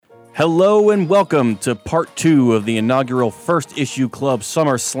Hello and welcome to part 2 of the inaugural First Issue Club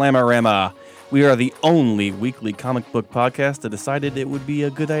Summer Slamorama. We are the only weekly comic book podcast that decided it would be a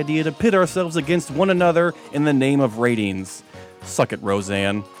good idea to pit ourselves against one another in the name of ratings. Suck it,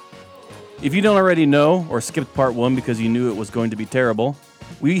 Roseanne. If you don't already know, or skipped part 1 because you knew it was going to be terrible,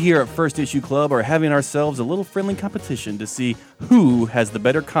 we here at First Issue Club are having ourselves a little friendly competition to see who has the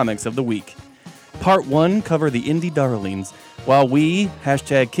better comics of the week. Part 1 covered the indie darlings, while we,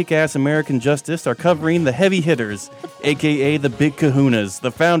 #Kickass American Justice, are covering the heavy hitters, a.k.a. the big kahunas,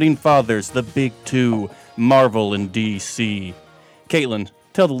 the founding fathers, the big two, Marvel and DC. Caitlin,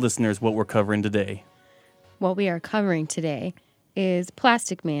 tell the listeners what we're covering today. What we are covering today is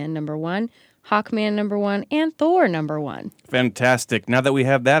Plastic Man #1, Hawkman #1, and Thor #1. Fantastic. Now that we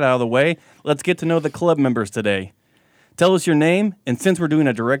have that out of the way, let's get to know the club members today. Tell us your name, and since we're doing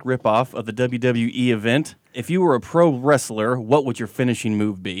a direct ripoff of the WWE event, if you were a pro wrestler, what would your finishing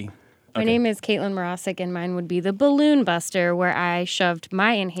move be? My name is Caitlin Morosic, and mine would be the Balloon Buster, where I shoved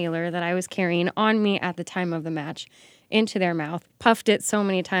my inhaler that I was carrying on me at the time of the match into their mouth, puffed it so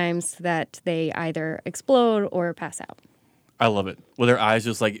many times that they either explode or pass out. I love it. Will their eyes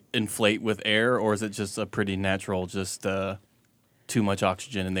just like inflate with air, or is it just a pretty natural, just too much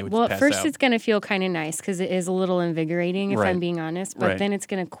oxygen and they would just pass out? Well, at first it's going to feel kind of nice because it is a little invigorating, if I'm being honest. But then it's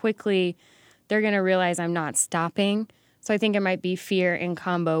going to quickly, they're going to realize I'm not stopping. So I think it might be fear in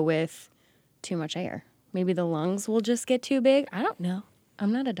combo with too much air. Maybe the lungs will just get too big. I don't know.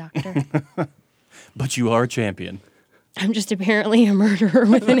 I'm not a doctor. But you are a champion. I'm just apparently a murderer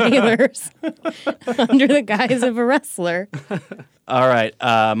with inhalers under the guise of a wrestler. All right.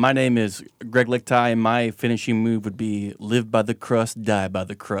 My name is Greg Lichtai, and my finishing move would be live by the crust, die by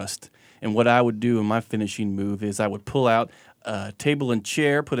the crust. And what I would do in my finishing move is I would pull out a table and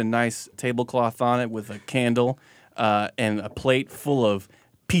chair, put a nice tablecloth on it with a candle and a plate full of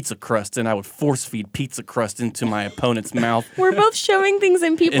pizza crust, and I would force feed pizza crust into my opponent's mouth. We're both shoving things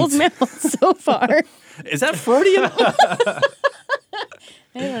in people's mouths so far. Is that Freudian? I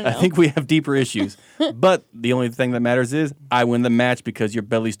don't know. I think we have deeper issues. But the only thing that matters is I win the match because your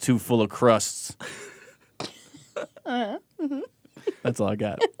belly's too full of crusts. That's all I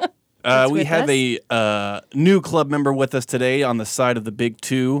got. We have a new club member with us today on the side of the big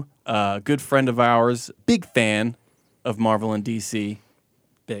two. Good friend of ours, big fan of Marvel and DC.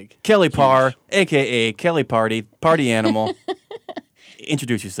 Big. Kelly Parr, a.k.a. Kelly Party Animal.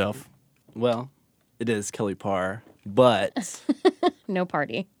 Introduce yourself. Well, it is Kelly Parr, but No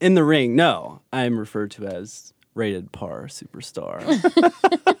party. in the ring, no, I'm referred to as Rated Parr Superstar.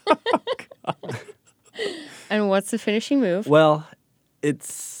 And what's the finishing move? Well,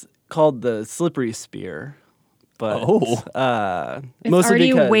 it's called the Slippery Spear, but It's mostly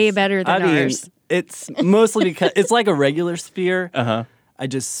already because, way better than ours. It's mostly because it's like a regular spear. Uh-huh. I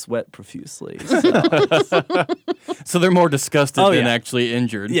just sweat profusely. So they're more disgusted Oh, than yeah. actually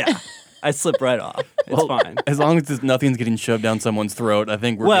injured. Yeah, I slip right off. It's fine. As long as nothing's getting shoved down someone's throat, I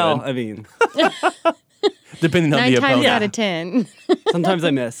think we're Well, good. I mean, Depending on 9 the times opponent. out of 10. sometimes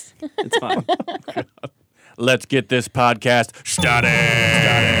I miss. It's fine. Let's get this podcast started.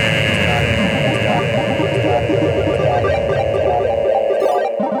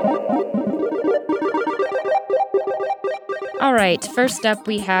 All right, first up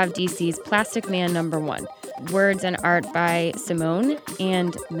we have DC's Plastic Man #1. Words and art by Simone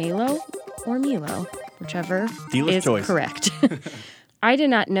and Milo, or Milo, whichever Dealer's is choice. correct. I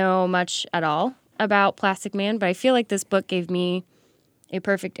did not know much at all about Plastic Man, but I feel like this book gave me a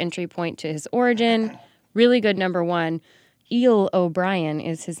perfect entry point to his origin. Really good #1. Eel O'Brien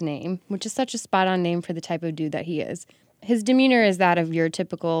is his name, which is such a spot-on name for the type of dude that he is. His demeanor is that of your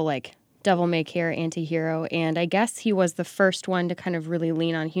typical, like, devil-may-care anti-hero, and I guess he was the first one to kind of really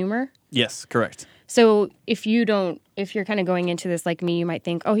lean on humor. Yes, correct. So if you're kind of going into this like me, you might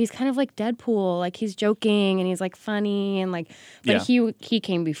think, oh, he's kind of like Deadpool, like he's joking and he's like funny and like, but he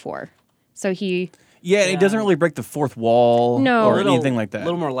came before. So he Yeah, he doesn't really break the fourth wall No. or A little- anything like that. A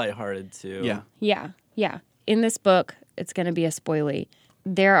little more lighthearted, too. Yeah. Yeah. In this book, it's going to be a spoilie.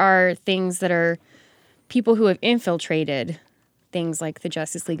 There are things that are people who have infiltrated things like the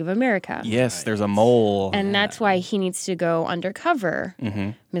Justice League of America. Yes, there's a mole. And that's why he needs to go undercover.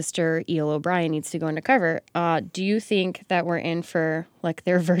 Mr. Eel O'Brien needs to go undercover. Do you think that we're in for like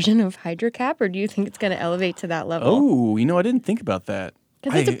their version of Hydra Cap, or do you think it's going to elevate to that level? Oh, I didn't think about that.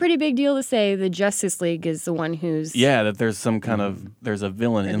 Because it's a pretty big deal to say the Justice League is the one who's... Yeah, that there's some kind of, there's a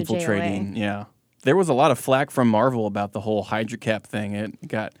villain Or the infiltrating. JLA. Yeah. There was a lot of flack from Marvel about the whole Hydra Cap thing. It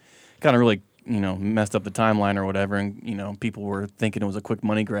got kind of really, messed up the timeline or whatever, and, people were thinking it was a quick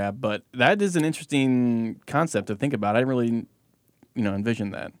money grab. But that is an interesting concept to think about. I didn't really,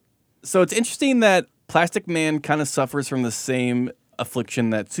 envision that. So it's interesting that Plastic Man kind of suffers from the same affliction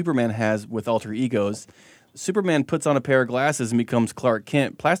that Superman has with alter egos. Superman puts on a pair of glasses and becomes Clark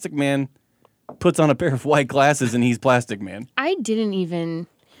Kent. Plastic Man puts on a pair of white glasses and he's Plastic Man. I didn't even...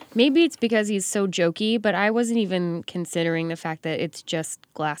 Maybe it's because he's so jokey, but I wasn't even considering the fact that it's just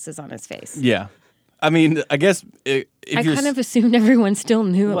glasses on his face. Yeah. I mean, I guess if I you're... kind of assumed everyone still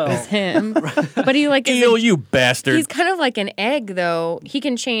knew it was him. But he like is Ew, you bastard. he's kind of like an egg, though. He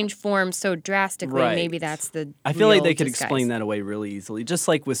can change form so drastically. Right. Maybe that's the I feel like real they could disguise. explain that away really easily. Just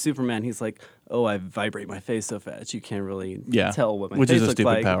like with Superman, he's like, "Oh, I vibrate my face so fast you can't really tell what my which face is a looks stupid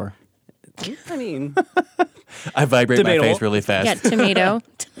like." power. I mean, I vibrate Debatable. my face really fast. Yeah, tomato.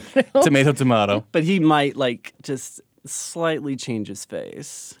 Tomato. but he might like just slightly change his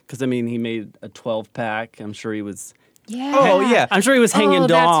face because I mean, he made a 12-pack. I'm sure he was. Yeah. Oh, yeah. I'm sure he was hanging Oh,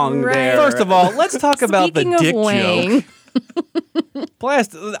 that's dong right. there. First of all, let's talk about the Speaking of dick Wang, joke.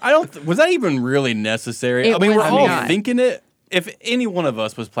 Was that even really necessary? It I mean, we're was all not. thinking it. If any one of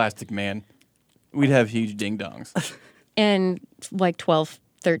us was Plastic Man, we'd have huge ding dongs. and like 12,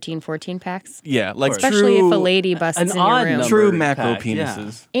 13, 14 packs. Yeah, like Especially true, if a lady busts an in your odd room. number. true Numbered macro pack, yeah.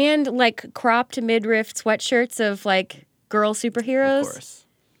 penises. And like cropped midriff sweatshirts of like girl superheroes. Of course,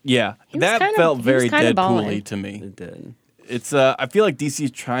 Yeah, He was that kinda- felt he was very kinda Deadpool-y ballin'. to me. it did. It's I feel like DC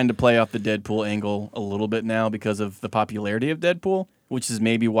is trying to play off the Deadpool angle a little bit now because of the popularity of Deadpool, which is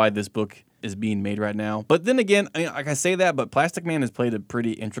maybe why this book is being made right now. But then again, like I say that, but Plastic Man has played a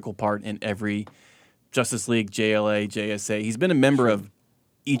pretty integral part in every Justice League, JLA, JSA. He's been a member of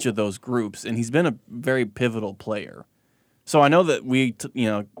each of those groups, and he's been a very pivotal player. So I know that we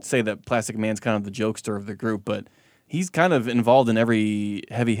say that Plastic Man's kind of the jokester of the group, but he's kind of involved in every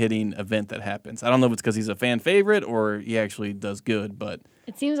heavy-hitting event that happens. I don't know if it's because he's a fan favorite or he actually does good, but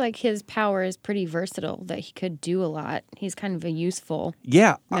It seems like his power is pretty versatile, that he could do a lot. He's kind of a useful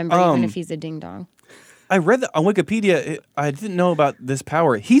yeah. member, even if he's a ding dong. I read that on Wikipedia. I didn't know about this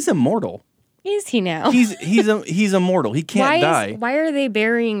power. He's immortal. Is he now? He's immortal. He can't die. Why are they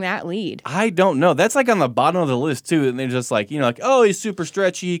burying that lead? I don't know. That's like on the bottom of the list too, and they're just like, oh, he's super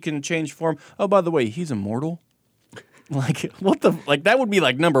stretchy. He can change form. Oh, by the way, he's immortal. Like what the that would be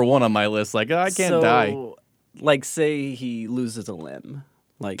like number one on my list. Like I can't die. Like, say he loses a limb.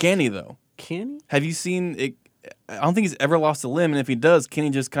 Like, Can he though? Can he? Have you seen it? I don't think he's ever lost a limb, and if he does, can he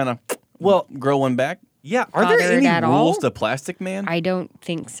just kind of grow one back? Yeah. Are there Bothered any at rules all? to Plastic Man? I don't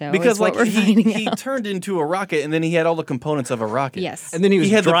think so. Because is what we're he finding out. turned into a rocket, and then he had all the components of a rocket. Yes. And then he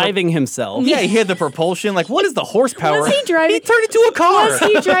was had the driving himself. Yeah, he had the propulsion. Like, what is the horsepower? Was he driving? He turned into a car. Was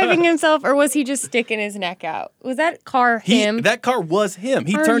he driving himself, or was he just sticking his neck out? Was that car him? That car was him.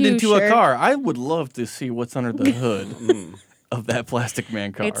 He Are turned you into a sure? car. I would love to see what's under the hood of that Plastic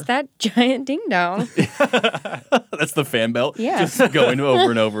Man car. It's that giant ding dong. That's the fan belt. Yeah. Just going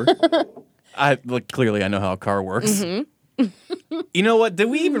over and over. Clearly I know how a car works. Mm-hmm. You know what? Did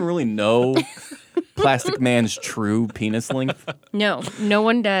we even really know Plastic Man's true penis length? No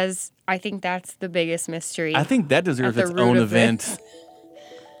one does. I think that's the biggest mystery. I think that deserves At the its root own of event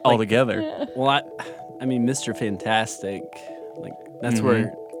altogether. Well, I mean, Mr. Fantastic, like, that's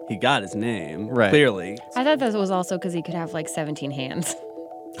where he got his name. Right. Clearly. I thought that was also because he could have like 17 hands.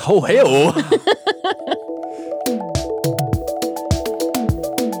 Oh, hell.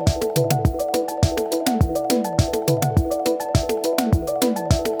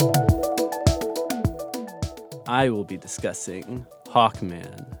 I will be discussing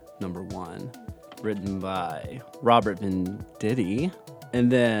Hawkman #1, written by Robert Venditti,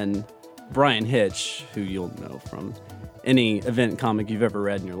 and then Brian Hitch, who you'll know from any event comic you've ever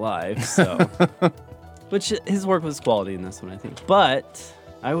read in your life. So, which his work was quality in this one, I think. But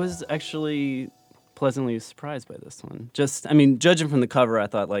I was actually pleasantly surprised by this one. Judging from the cover, I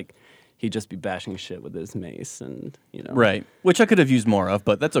thought like he'd just be bashing shit with his mace, and Right. Which I could have used more of,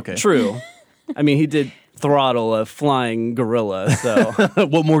 but that's okay. True. I mean, he did throttle a flying gorilla, so.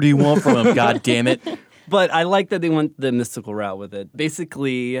 What more do you want from him? God damn it. But I like that they went the mystical route with it.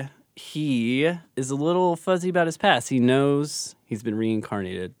 Basically, he is a little fuzzy about his past. He knows he's been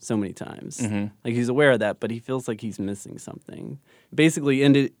reincarnated so many times. Like, he's aware of that, but he feels like he's missing something. Basically,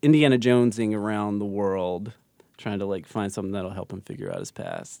 Indiana Jonesing around the world, trying to, like, find something that'll help him figure out his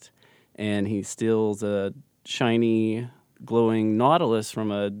past. And he steals a shiny, glowing nautilus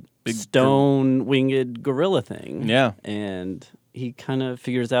from a big stone-winged gorilla thing. Yeah. And he kind of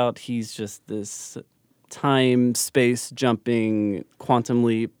figures out he's just this time-space jumping quantum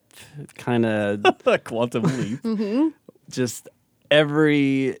leap kind of Quantum leap. just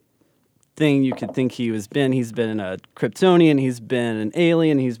everything you could think he has been. He's been a Kryptonian, he's been an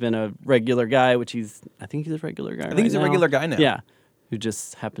alien, he's been a regular guy, I think he's a regular guy. I think he's a regular guy now. Yeah. who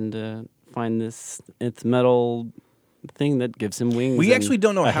just happened to find this nth metal thing that gives him wings. We and actually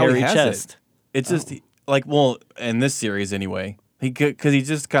don't know a how he hairy has chest. it. It's just like, well, in this series anyway, because he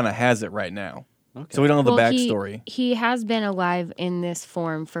just kind of has it right now. Okay. So we don't know the Well, backstory. He has been alive in this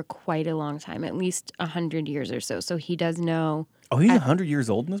form for quite a long time, at least 100 years or so. So he does know. Oh, he's 100 years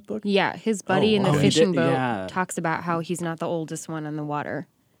old in this book? Yeah, his buddy in wow. the He fishing did- boat yeah. talks about how he's not the oldest one on the water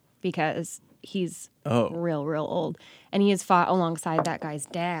because he's Oh. real old. And he has fought alongside that guy's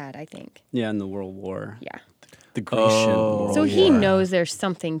dad, I think. Yeah, in the World War. Yeah. The Grecian World So War. he knows there's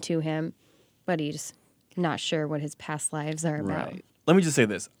something to him, but he's not sure what his past lives are about. Right. Let me just say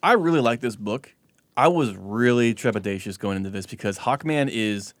this. I really like this book. I was really trepidatious going into this because Hawkman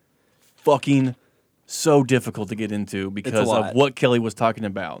is fucking so difficult to get into because lot. of what Kelly was talking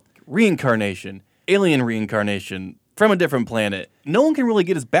about. Reincarnation, alien reincarnation from a different planet. No one can really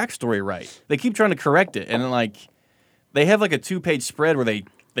get his backstory right. They keep trying to correct it. And like they have like a 2-page spread where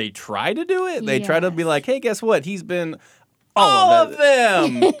they try to do it. They try to be Yes. like, hey, guess what? He's been all of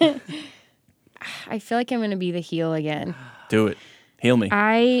them. I feel like I'm going to be the heel again. Do it. Heal me.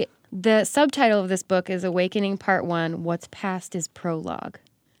 The subtitle of this book is Awakening Part 1, What's Past is Prologue.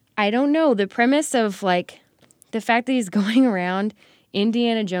 I don't know. The premise of like the fact that he's going around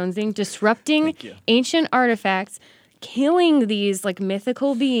Indiana Jonesing, disrupting ancient artifacts, killing these like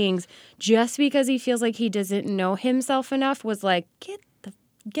mythical beings just because he feels like he doesn't know himself enough was like,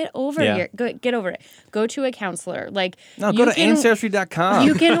 get over Yeah. here. Get over it. Go to a counselor. Like No, you go to can- Ancestry.com.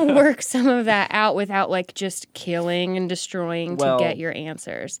 You can work some of that out without like just killing and destroying Well, to get your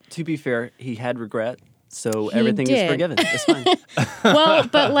answers. To be fair, he had regret, so He everything did. is forgiven. It's fine. Well,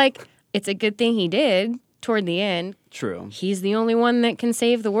 but like it's a good thing he did toward the end. True. He's the only one that can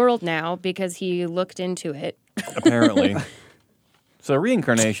save the world now because he looked into it. Apparently. So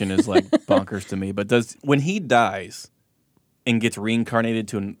reincarnation is like bonkers to me. But when he dies and gets reincarnated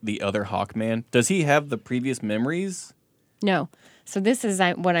to the other Hawkman, does he have the previous memories? No. So this is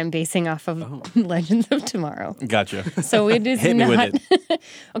what I'm basing off of Legends of Tomorrow. Gotcha. So it is Hit me not with it.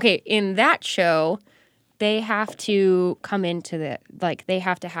 Okay, in that show, they have to come into they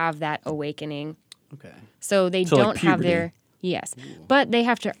have to have that awakening. Okay. So they So, like, don't have puberty. their yes, but they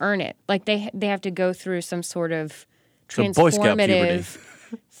have to earn it. Like they have to go through some sort of So Boy Scout puberty. transformative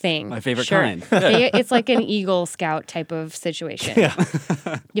thing. My favorite Sure. kind. It's like an Eagle Scout type of situation. You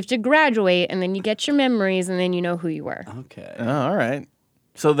have to graduate, and then you get your memories, and then you know who you were. Okay. Oh, all right.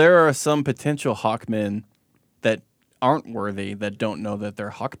 So there are some potential Hawkmen that aren't worthy that don't know that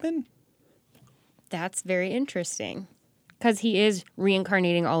they're Hawkmen? That's very interesting because he is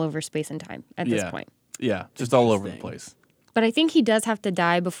reincarnating all over space and time at this point. Yeah, just all over the Interesting. place. But I think he does have to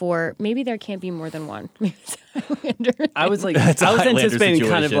die before. Maybe there can't be more than one. Maybe it's Highlander. I was like, That's a I was Highlander anticipating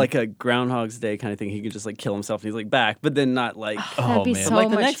kind of situation. like a Groundhog's Day kind of thing. He could just like kill himself and he's like back, but then not like. That'd be man. so Like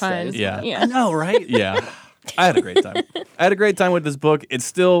the much next day, fun. isn't Yeah. it? Yeah. I know, right? Yeah. I had a great time. I had a great time with this book. It's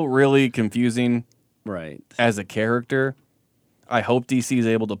still really confusing Right. as a character. I hope DC is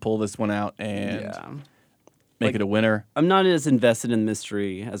able to pull this one out and Yeah. make Like- it a winner. I'm not as invested in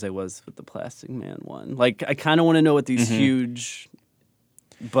mystery as I was with the Plastic Man one. Like, I kind of want to know what these huge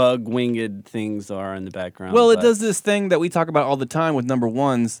bug winged things are in the background. Well, it but- does this thing that we talk about all the time with number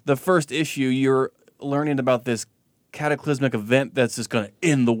ones. The first issue, you're learning about this cataclysmic event that's just going to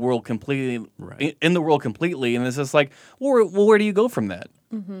end the world completely. Right. End the world completely, and it's just like, well, where do you go from that?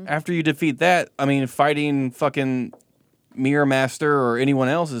 After you defeat that, I mean, fighting fucking Mirror Master or anyone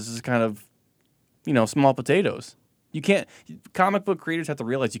else is just kind of, small potatoes. You can't. Comic book creators have to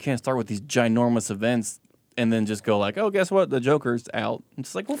realize you can't start with these ginormous events and then just go like, oh, guess what? The Joker's out.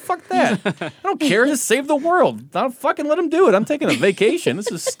 It's like, well, fuck that. I don't care. Just save the world. I'll fucking let him do it. I'm taking a vacation.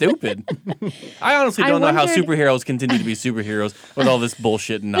 This is stupid. I honestly I don't know how wondered- superheroes continue to be superheroes with all this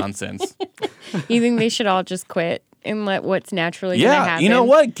bullshit and nonsense. You think they should all just quit and let what's naturally going to Yeah, happen? you know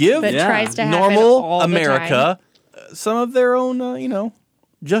what? Give That Yeah. tries to happen normal all the time. America some of their own,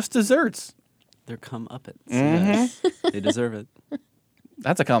 just desserts. They're comeuppets. Yes. They deserve it.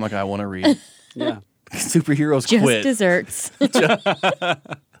 That's a comic I want to read. Yeah. Superheroes Just quit. desserts.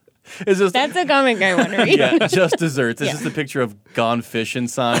 It's just That's a comic I want to read. yeah, just desserts. It's Yeah. just a picture of Gone Fishing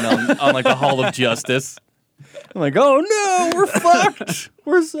sign on like the Hall of Justice. I'm like, oh no, we're fucked.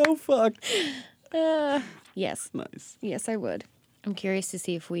 We're so fucked. Yes. Nice. Yes, I would. I'm curious to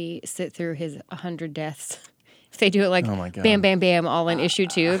see if we sit through his 100 deaths. If they do it like Oh my God. bam, bam, bam, all in issue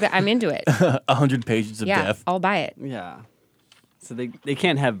 2, that I'm into it. 100 pages of Yeah, death. I'll buy it. Yeah. So they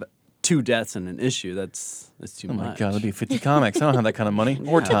can't have 2 deaths in an issue. That's too Oh much. my god, that'd be 50 comics. I don't have that kind of money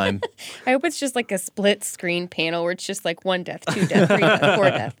or time. I hope it's just like a split screen panel where it's just like 1 death, 2 death, 3 death, 4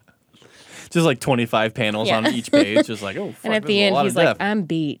 death. Just like 25 panels on each page. Just like, oh, fuck, And at this the is a end, lot he's of like, depth. I'm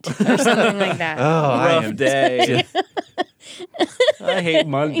beat, or something like that. Oh, I Rough am day. I hate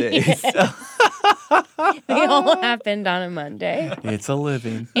Mondays. They all happened on a Monday. It's a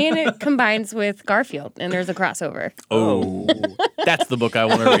living. And it combines with Garfield, and there's a crossover. Oh, that's the book I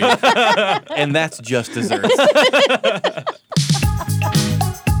want to read. And that's just desserts.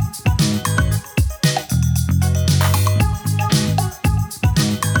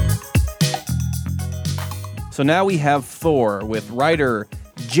 So now we have Thor with writer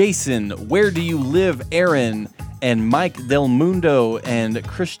Jason, Where Do You Live, Aaron, and Mike Del Mundo and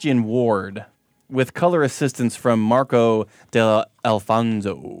Christian Ward, with color assistance from Marco Del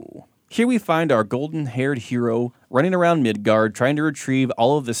Alfonso. Here we find our golden-haired hero running around Midgard trying to retrieve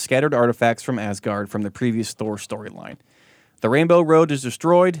all of the scattered artifacts from Asgard from the previous Thor storyline. The Rainbow Road is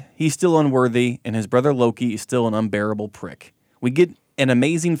destroyed, he's still unworthy, and his brother Loki is still an unbearable prick. We get an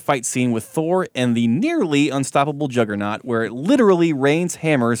amazing fight scene with Thor and the nearly unstoppable Juggernaut, where it literally rains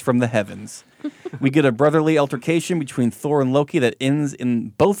hammers from the heavens. We get a brotherly altercation between Thor and Loki that ends in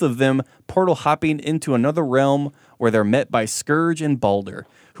both of them portal hopping into another realm where they're met by Scourge and Balder,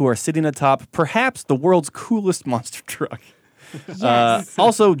 who are sitting atop perhaps the world's coolest monster truck. Yes.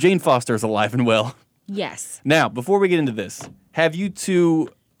 Also, Jane Foster is alive and well. Yes. Now, before we get into this, have you two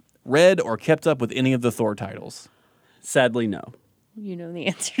read or kept up with any of the Thor titles? Sadly, no. You know the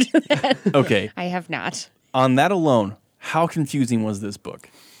answer to that. Okay. I have not. On that alone, how confusing was this book?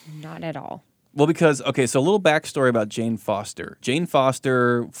 Not at all. Well, because, okay, so a little backstory about Jane Foster. Jane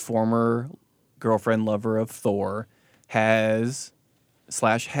Foster, former girlfriend, lover of Thor, had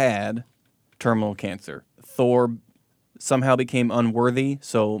terminal cancer. Thor somehow became unworthy,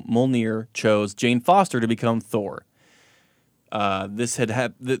 so Mjolnir chose Jane Foster to become Thor. This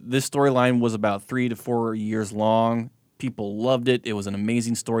storyline was about 3 to 4 years long. People loved it. It was an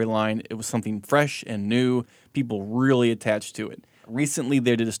amazing storyline. It was something fresh and new. People really attached to it. Recently,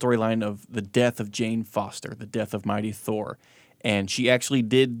 they did a storyline of the death of Jane Foster, the death of Mighty Thor. And she actually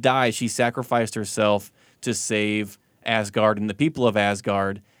did die. She sacrificed herself to save Asgard and the people of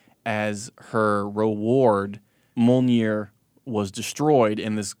Asgard. As her reward, Mjolnir was destroyed,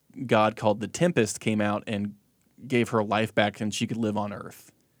 and this god called the Tempest came out and gave her life back, and she could live on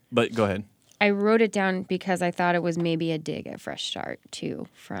Earth. But go ahead. I wrote it down because I thought it was maybe a dig at Fresh Start, too,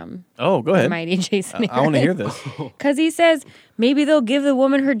 from Oh, go ahead. Mighty Jason. I want to hear this. Because he says maybe they'll give the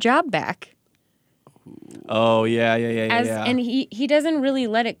woman her job back. Oh, yeah. And he doesn't really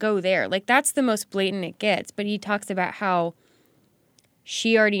let it go there. Like, that's the most blatant it gets. But he talks about how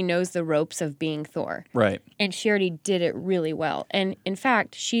she already knows the ropes of being Thor. Right. And she already did it really well. And in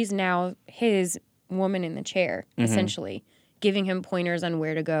fact, she's now his woman in the chair, essentially, giving him pointers on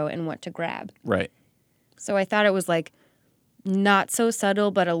where to go and what to grab. Right. So I thought it was like not so subtle,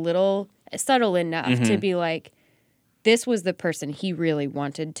 but a little subtle enough to be like, this was the person he really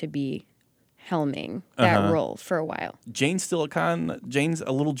wanted to be helming that role for a while. Jane's Jane's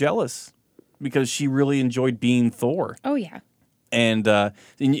a little jealous because she really enjoyed being Thor. Oh, yeah. And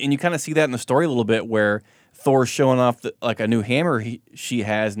you kind of see that in the story a little bit where Thor's showing off like a new hammer she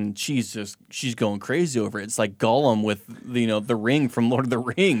has, and she's going crazy over it. It's like Gollum with the ring from Lord of the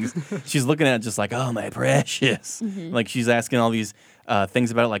Rings. She's looking at it just like, oh, my precious. Like she's asking all these things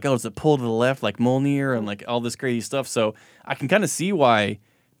about it, like, oh, does it pull to the left like Mjolnir and like all this crazy stuff. So I can kind of see why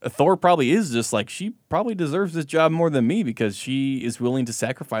Thor probably is just like, she probably deserves this job more than me because she is willing to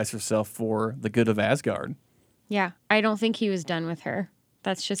sacrifice herself for the good of Asgard. Yeah. I don't think he was done with her.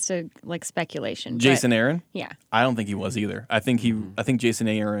 That's just a speculation. Jason Aaron? Yeah. I don't think he was either. I think Jason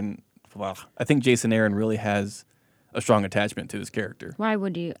Aaron really has a strong attachment to this character. Why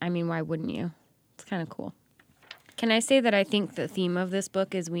would you? I mean, why wouldn't you? It's kind of cool. Can I say that I think the theme of this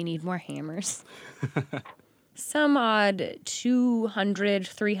book is we need more hammers? Some odd 200,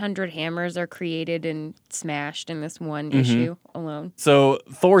 300 hammers are created and smashed in this one issue alone. So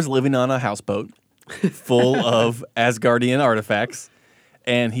Thor's living on a houseboat full of Asgardian artifacts,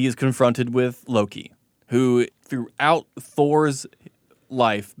 and he is confronted with Loki, who throughout Thor's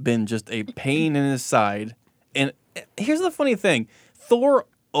life been just a pain in his side. And here's the funny thing. Thor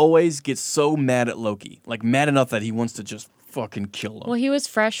always gets so mad at Loki, like mad enough that he wants to just fucking kill him. Well, he was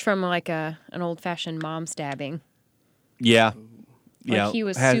fresh from like an old-fashioned mom stabbing. Yeah. Like he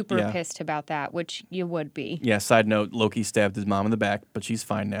was super pissed about that, which you would be. Yeah, side note, Loki stabbed his mom in the back, but she's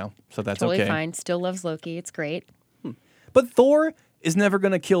fine now, so that's totally okay. Fine. Still loves Loki. It's great. But Thor is never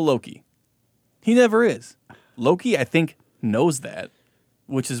going to kill Loki. He never is. Loki, I think, knows that,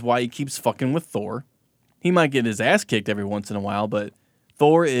 which is why he keeps fucking with Thor. He might get his ass kicked every once in a while, but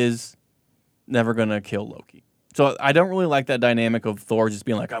Thor is never going to kill Loki. So I don't really like that dynamic of Thor just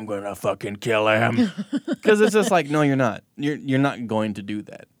being like, I'm going to fucking kill him. Because it's just like, no, you're not. You're not going to do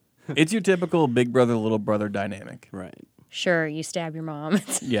that. It's your typical big brother, little brother dynamic. Right. Sure, you stab your mom.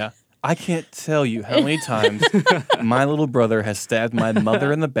 Yeah. I can't tell you how many times my little brother has stabbed my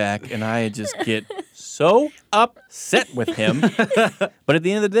mother in the back, and I just get so upset with him. But at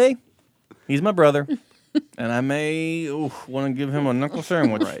the end of the day, he's my brother, and I may want to give him a knuckle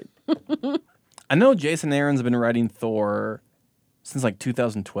sandwich. Right. I know Jason Aaron's been writing Thor since like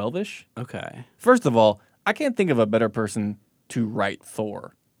 2012-ish. Okay. First of all, I can't think of a better person to write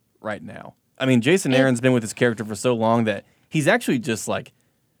Thor right now. I mean, Jason Aaron's been with his character for so long that he's actually just like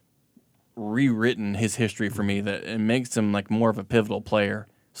rewritten his history for me, that it makes him like more of a pivotal player.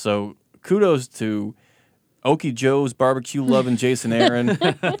 So kudos to Okie Joe's barbecue loving Jason Aaron,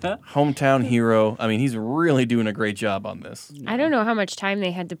 hometown hero. I mean, he's really doing a great job on this. I don't know how much time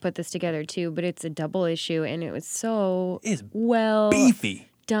they had to put this together too, but it's a double issue and it was so It's well beefy.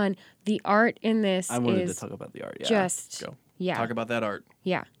 done. The art in this I wanted to is talk about the art. Yeah. just Go. yeah. Talk about that art.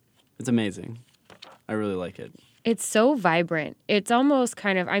 Yeah. It's amazing. I really like it. It's so vibrant. It's almost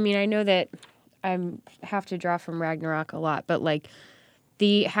kind of, I mean, I know that I have to draw from Ragnarok a lot, but like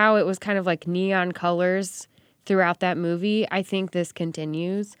how it was kind of like neon colors throughout that movie, I think this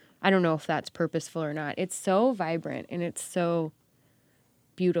continues. I don't know if that's purposeful or not. It's so vibrant and it's so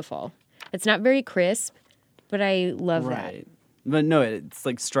beautiful. It's not very crisp, but I love Right. But no, it's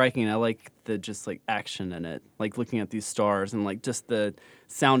like striking. I like the just like action in it. Like looking at these stars and like just the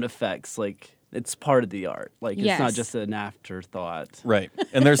sound effects. Like it's part of the art. Like it's not Yes. just an afterthought. Right.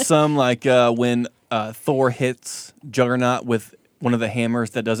 And there's some like when Thor hits Juggernaut with one of the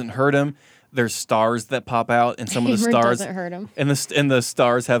hammers that doesn't hurt him, there's stars that pop out, and some of the Hammer stars doesn't hurt him. and the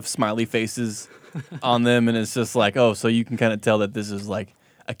stars have smiley faces on them, and it's just like, oh, so you can kind of tell that this is like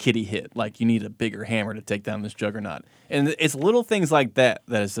a kiddie hit. Like you need a bigger hammer to take down this Juggernaut. And it's little things like that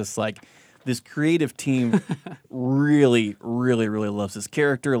that is just like this creative team really, really, really loves this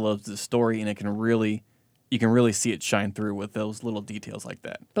character, loves this story, and you can really see it shine through with those little details like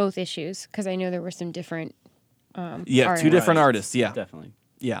that. Both issues, because I know there were some different Yeah, two different artists. Yeah, Definitely.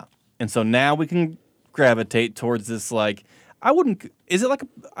 yeah. And so now we can gravitate towards this. Like, is it like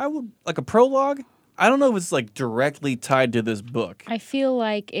a prologue? I don't know if it's like directly tied to this book. I feel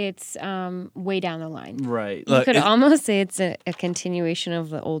like it's way down the line. Right. You could almost say it's a continuation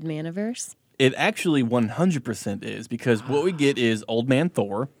of the Old Maniverse. It actually 100% is, because what we get is Old Man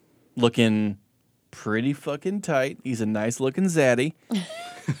Thor looking pretty fucking tight. He's a nice looking zaddy.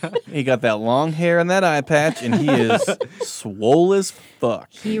 He got that long hair and that eye patch, and he is swole as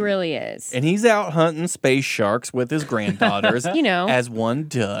fuck. He really is. And he's out hunting space sharks with his granddaughters, You know. as one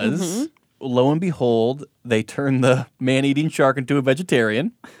does. Lo and behold, they turn the man-eating shark into a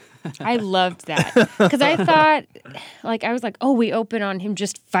vegetarian. I loved that. Because I thought, I was like, oh, we open on him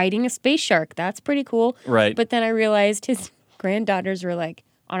just fighting a space shark. That's pretty cool. Right. But then I realized his granddaughters were like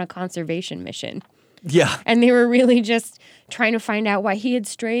on a conservation mission. Yeah. And they were really just trying to find out why he had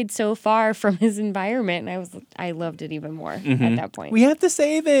strayed so far from his environment. And I loved it even more at that point. We have to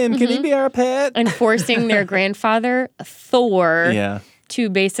save him. Can he be our pet? And forcing their grandfather, Thor, Yeah. to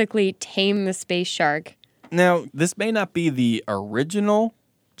basically tame the space shark. Now, this may not be the original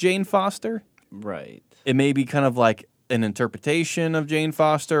Jane Foster. Right. It may be kind of like an interpretation of Jane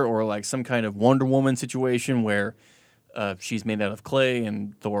Foster, or like some kind of Wonder Woman situation where she's made out of clay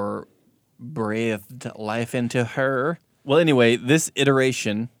and Thor breathed life into her. Well, anyway, this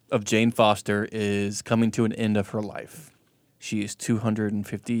iteration of Jane Foster is coming to an end of her life. She is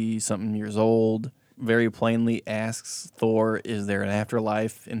 250-something years old. Very plainly asks Thor, is there an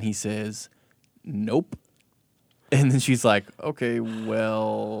afterlife? And he says, nope. And then she's like, okay,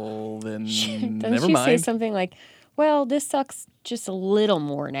 well, then Doesn't never she say mind. something like, well, this sucks just a little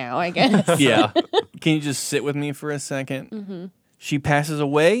more now, I guess. Yeah. Can you just sit with me for a second? Mm-hmm. She passes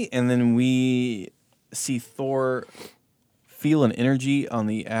away, and then we see Thor feel an energy on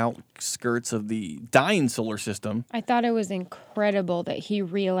the outskirts of the dying solar system. I thought it was incredible that he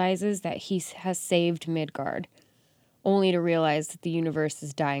realizes that he has saved Midgard, only to realize that the universe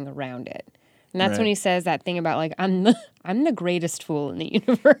is dying around it. And that's when Right. he says that thing about like, I'm the greatest fool in the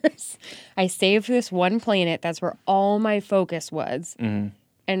universe. I saved this one planet. That's where all my focus was. Mm-hmm.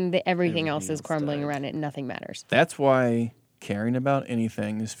 And everything else is else crumbling died. around it and nothing matters. That's why caring about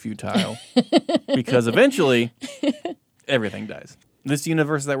anything is futile. Because eventually, everything dies. This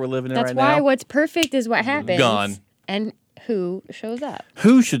universe that we're living in That's right why now, what's perfect is what happens. Gone. And who shows up?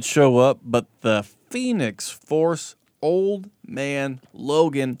 who should show up but the Phoenix Force Old Man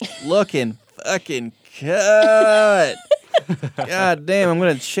Logan looking fucking cut. God damn, I'm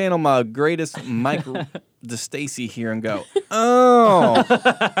going to channel my greatest Mike to Stacy here and go, oh,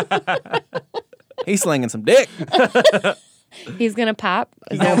 he's slinging some dick. He's gonna pop.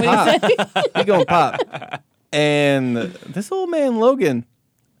 Is He that gonna what he said? pop. He gonna pop. And this old man Logan,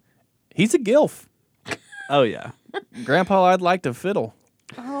 he's a gilf. Oh yeah. Grandpa, I'd like to fiddle.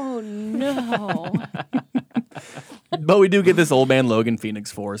 Oh no. But we do get this old man Logan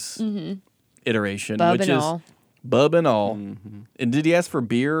Phoenix Force iteration, Bub which and is all. bub and all. And did he ask for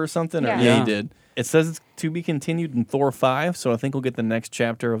beer or something? Yeah. Yeah, he Yeah. did. It says it's to be continued in Thor 5, so I think we'll get the next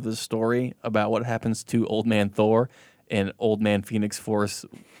chapter of this story about what happens to Old Man Thor and Old Man Phoenix Force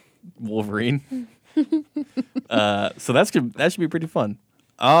Wolverine. So that should be pretty fun.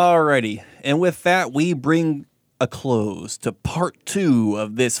 Alrighty. And with that, we bring a close to part 2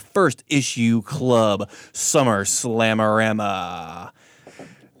 of this first issue club Summer Slamorama.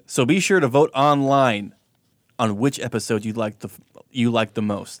 So be sure to vote online on which episode you like the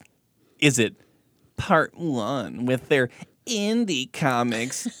most. Is it part 1 with their indie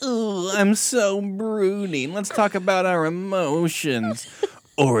comics? Ooh, I'm so brooding. Let's talk about our emotions.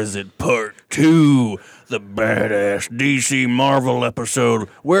 Or is it part 2, the badass DC Marvel episode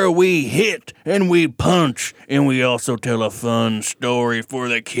where we hit and we punch and we also tell a fun story for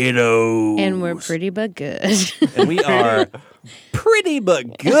the kiddos? And we're pretty but good. And we are pretty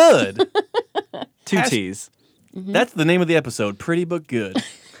but good. 2 T's. That's the name of the episode, Pretty But Good.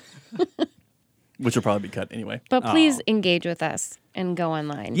 Which will probably be cut anyway. But please engage with us and go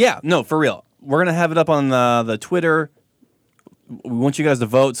online. Yeah, no, for real. We're going to have it up on the Twitter. We want you guys to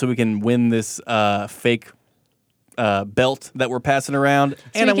vote so we can win this fake belt that we're passing around.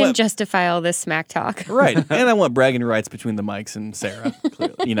 So we can justify all this smack talk. Right. And I want bragging rights between the mics and Sarah.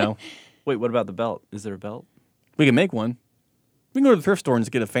 Clearly, you know, Wait, what about the belt? Is there a belt? we can make one. We can go to the thrift store and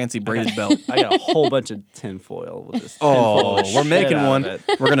just get a fancy braided belt. I got a whole bunch of tinfoil with this. Oh, tinfoil we're shit making out one. of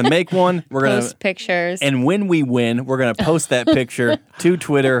it. We're going to make one. We're going Post to. pictures. And when we win, we're going to post that picture to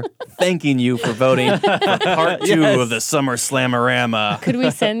Twitter, thanking you for voting for part 2 of the Summer Slamorama. Could we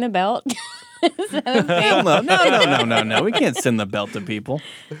send the belt? Hell no. We can't send the belt to people.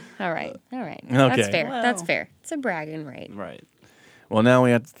 All right. Okay. That's fair. That's fair. It's a bragging right. Right. Well, now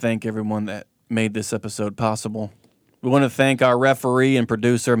we have to thank everyone that made this episode possible. We want to thank our referee and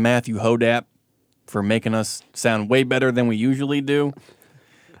producer, Matthew Hodap, for making us sound way better than we usually do.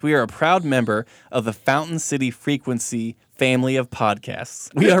 We are a proud member of the Fountain City Frequency family of podcasts.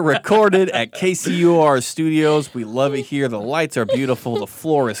 We are recorded at KCUR Studios. We love it here. The lights are beautiful. The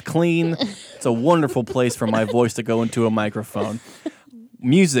floor is clean. It's a wonderful place for my voice to go into a microphone.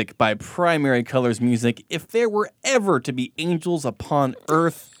 Music by Primary Colors Music. If there were ever to be angels upon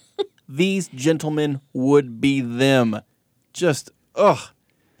earth, these gentlemen would be them. Just,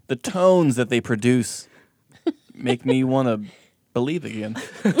 the tones that they produce make me want to believe again,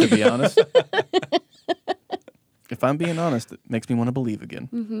 to be honest. If I'm being honest, it makes me want to believe again.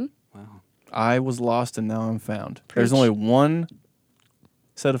 Mm-hmm. Wow. I was lost and now I'm found. There's only one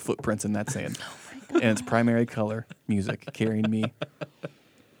set of footprints in that sand. And it's Primary Color Music carrying me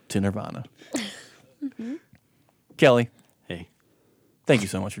to Nirvana. Kelly, Hey. thank you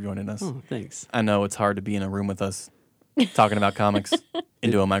so much for joining us. Oh, thanks. I know it's hard to be in a room with us talking about comics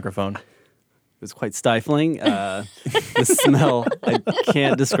into a microphone. It was quite stifling. The smell, I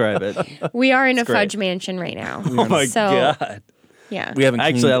can't describe it. We are in a great. fudge mansion right now. Oh my So, god! Yeah. We haven't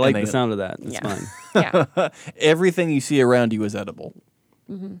Actually, cleaned I like any- the sound of that. It's Yeah. fun. Yeah. Everything you see around you is edible.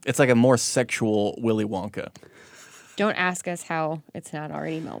 It's like a more sexual Willy Wonka. Don't ask us how it's not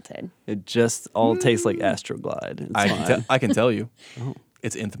already melted. It just all tastes like Astroglide. It's fine. I can tell you.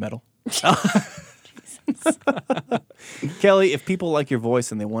 It's nth metal. Kelly, if people like your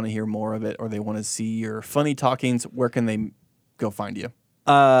voice and they want to hear more of it or they want to see your funny talkings, where can they go find you?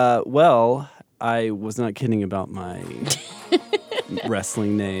 Well, I was not kidding about my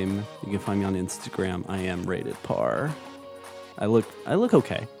wrestling name. You can find me on Instagram. I am rated par. I look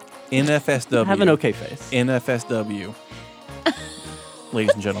okay. NFSW. I have an okay face. NFSW.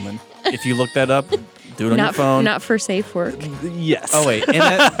 Ladies and gentlemen, if you look that up, do it on your phone. Not for safe work. Yes. Oh, wait.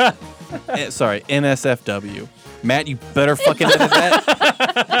 Sorry, NSFW. Matt, you better fucking edit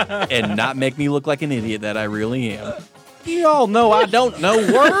that and not make me look like an idiot that I really am. You all know I don't know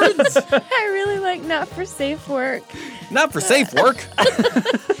words. I really like not for safe work. Not for safe work.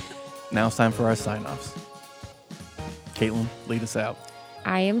 Now it's time for our sign-offs. Caitlin, lead us out.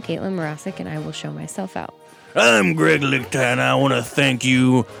 I am Caitlin Morasic, and I will show myself out. I'm Greg Lichtine. I want to thank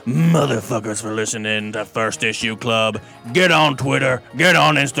you, motherfuckers, for listening to First Issue Club. Get on Twitter, get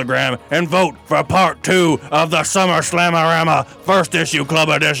on Instagram, and vote for part 2 of the Summer Slamorama First Issue Club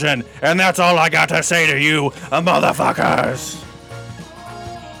edition. And that's all I got to say to you, motherfuckers.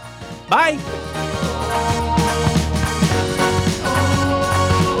 Bye.